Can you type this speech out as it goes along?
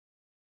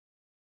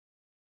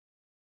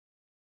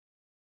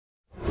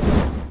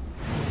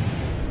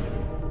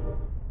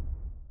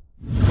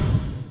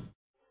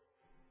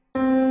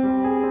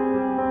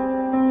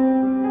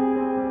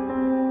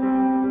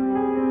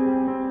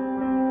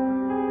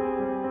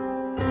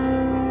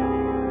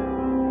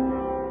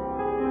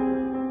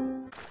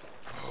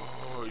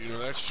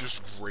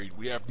that's just great.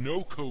 We have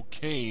no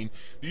cocaine.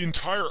 The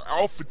entire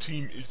Alpha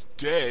team is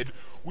dead.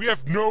 We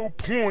have no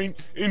point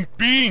in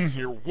being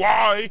here.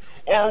 Why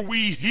are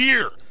we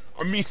here?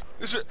 I mean,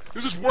 this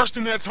is worse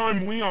than that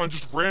time Leon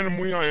just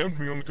randomly IM'd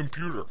me on the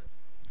computer.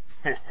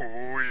 Oh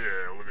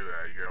yeah, look at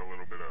that. You got a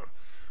little bit of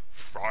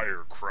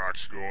fire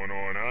crotch going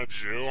on, huh,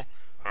 Jill?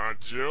 Huh,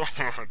 Jill?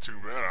 Too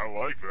bad. I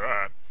like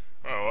that.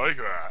 I like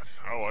that.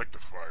 I like the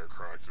fire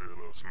crotch. There's a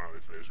little smiley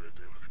face right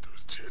there. Look at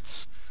those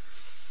tits.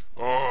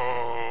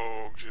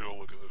 Oh, Jill,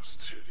 look at those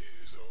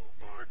titties. Oh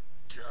my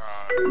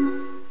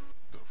god.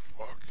 The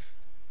fuck?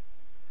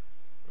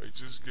 I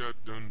just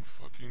got done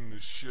fucking the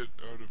shit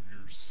out of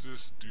your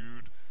sis,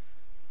 dude.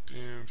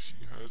 Damn, she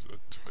has a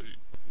tight...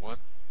 What?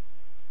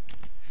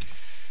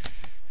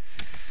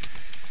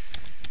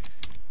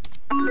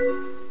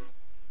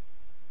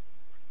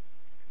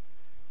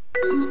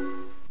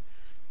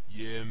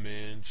 Yeah,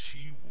 man,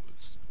 she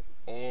was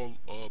all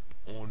up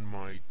on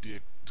my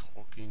dick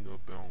talking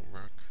about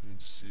Raccoon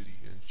City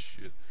and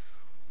shit.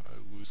 I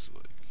was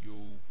like, yo,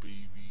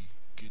 baby,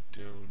 get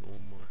down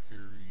on my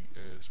hairy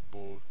ass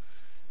balls.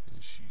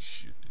 And she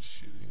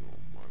shitting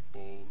on my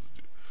balls.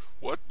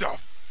 What the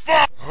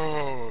fuck?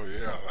 Oh,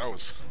 yeah, that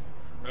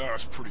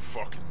was pretty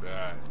fucking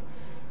bad.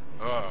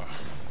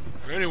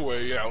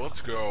 Anyway, yeah,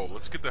 let's go.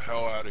 Let's get the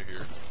hell out of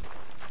here.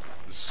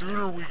 The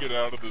sooner we get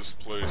out of this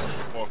place, the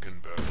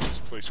fucking better. This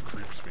place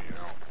creeps me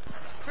out.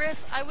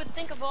 Chris, I would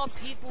think of all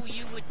people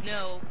you would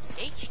know,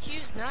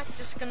 HQ's not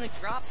just gonna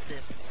drop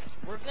this.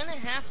 We're gonna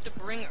have to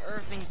bring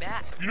Irving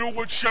back. You know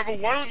what, Sheva?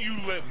 Why don't you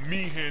let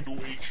me handle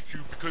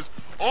HQ? Because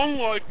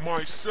unlike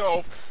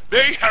myself,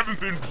 they haven't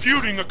been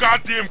feuding a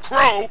goddamn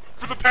crow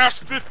for the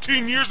past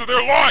 15 years of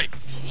their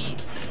life! Jeez,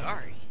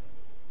 sorry.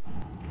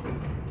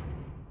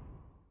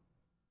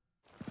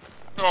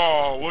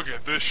 Oh, look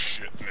at this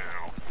shit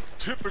now.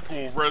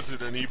 Typical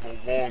Resident Evil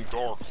long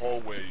dark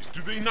hallways.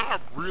 Do they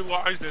not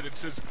realize that it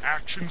says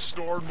action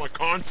star in my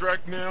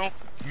contract now?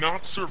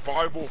 Not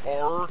survival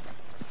horror?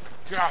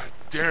 God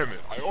damn it.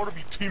 I ought to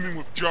be teaming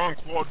with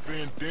Jean-Claude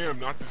Van Damme,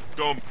 not this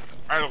dumb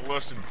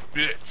adolescent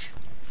bitch.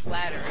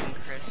 Flattering,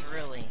 Chris,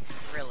 really,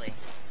 really.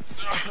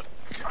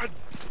 God,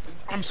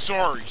 I'm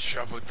sorry,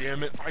 Sheva,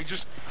 damn it.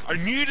 I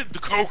needed the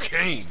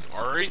cocaine,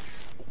 alright?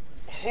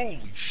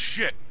 Holy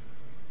shit.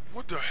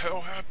 What the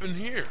hell happened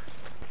here?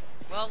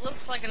 Well, it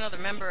looks like another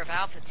member of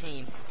Alpha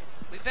Team.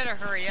 We better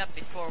hurry up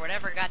before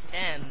whatever got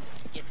them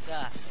gets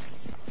us.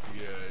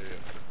 Yeah.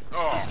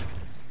 Oh.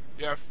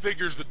 Yeah,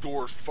 figures the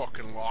door's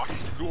fucking locked.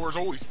 The door's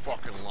always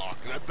fucking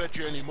locked. And I bet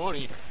you any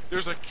money,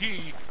 there's a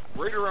key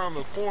right around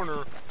the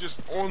corner,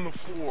 just on the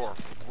floor,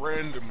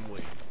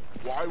 randomly.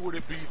 Why would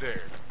it be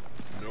there?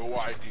 No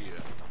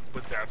idea.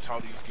 But that's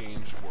how these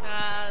games work.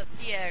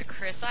 Yeah,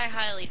 Chris, I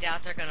highly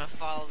doubt they're gonna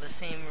follow the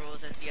same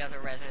rules as the other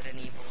Resident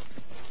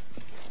Evils.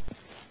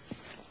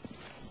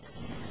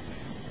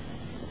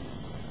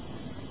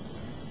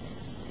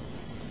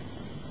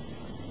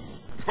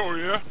 Oh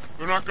yeah?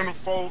 They're not gonna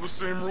follow the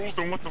same rules?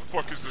 Then what the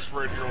fuck is this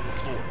right here on the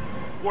floor?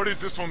 What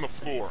is this on the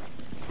floor?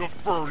 The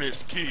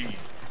furnace key!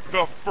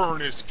 The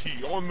furnace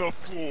key on the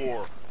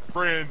floor!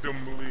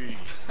 Randomly!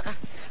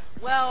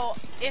 Well,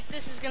 if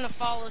this is gonna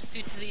follow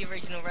suit to the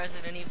original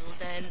Resident Evils,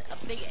 then a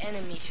big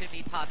enemy should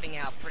be popping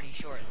out pretty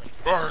shortly.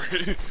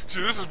 Alright,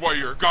 see this is why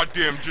you're a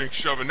goddamn jinx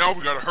shoving. Now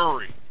we gotta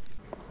hurry.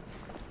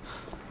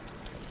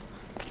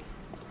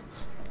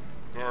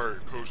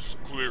 Alright, coast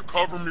is clear.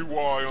 Cover me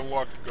while I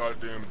unlock the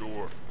goddamn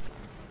door.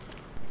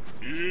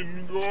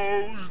 In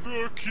goes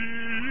the key!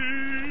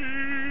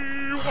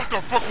 What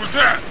the fuck was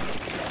that?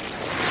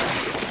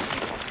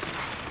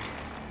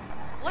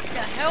 What the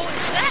hell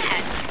is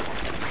that?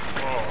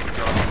 Oh,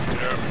 god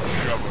damn it,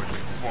 Sheva, you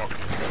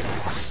fucking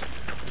jinx.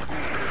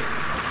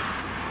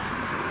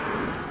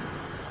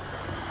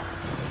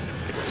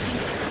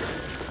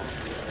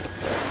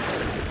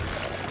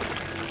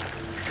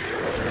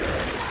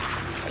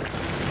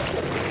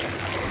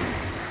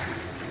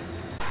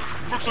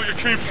 Looks like it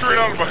came straight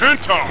out of a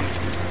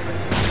hentai!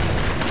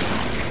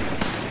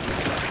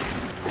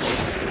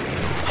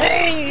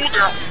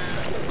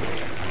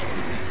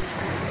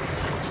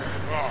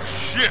 Oh,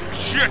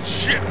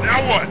 shit, now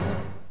what?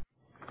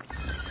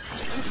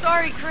 I'm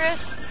sorry,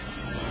 Chris.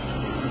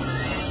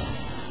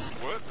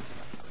 What?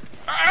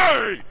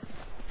 Hey!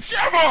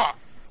 Sheva!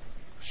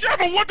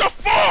 Sheva, what the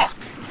fuck?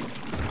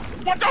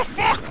 What the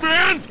fuck,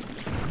 man?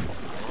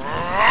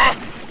 I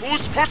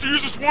was supposed to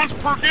use this once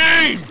per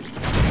game!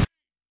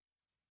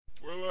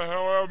 Where the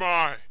hell am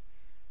I?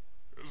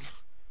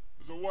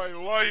 There's a white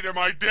light, am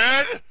I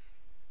dead?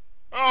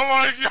 Oh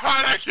my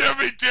god, I can't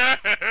be dead!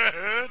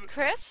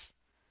 Chris?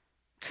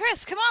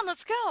 Chris, come on,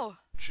 let's go!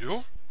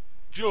 Jill?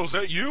 Jill, is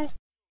that you?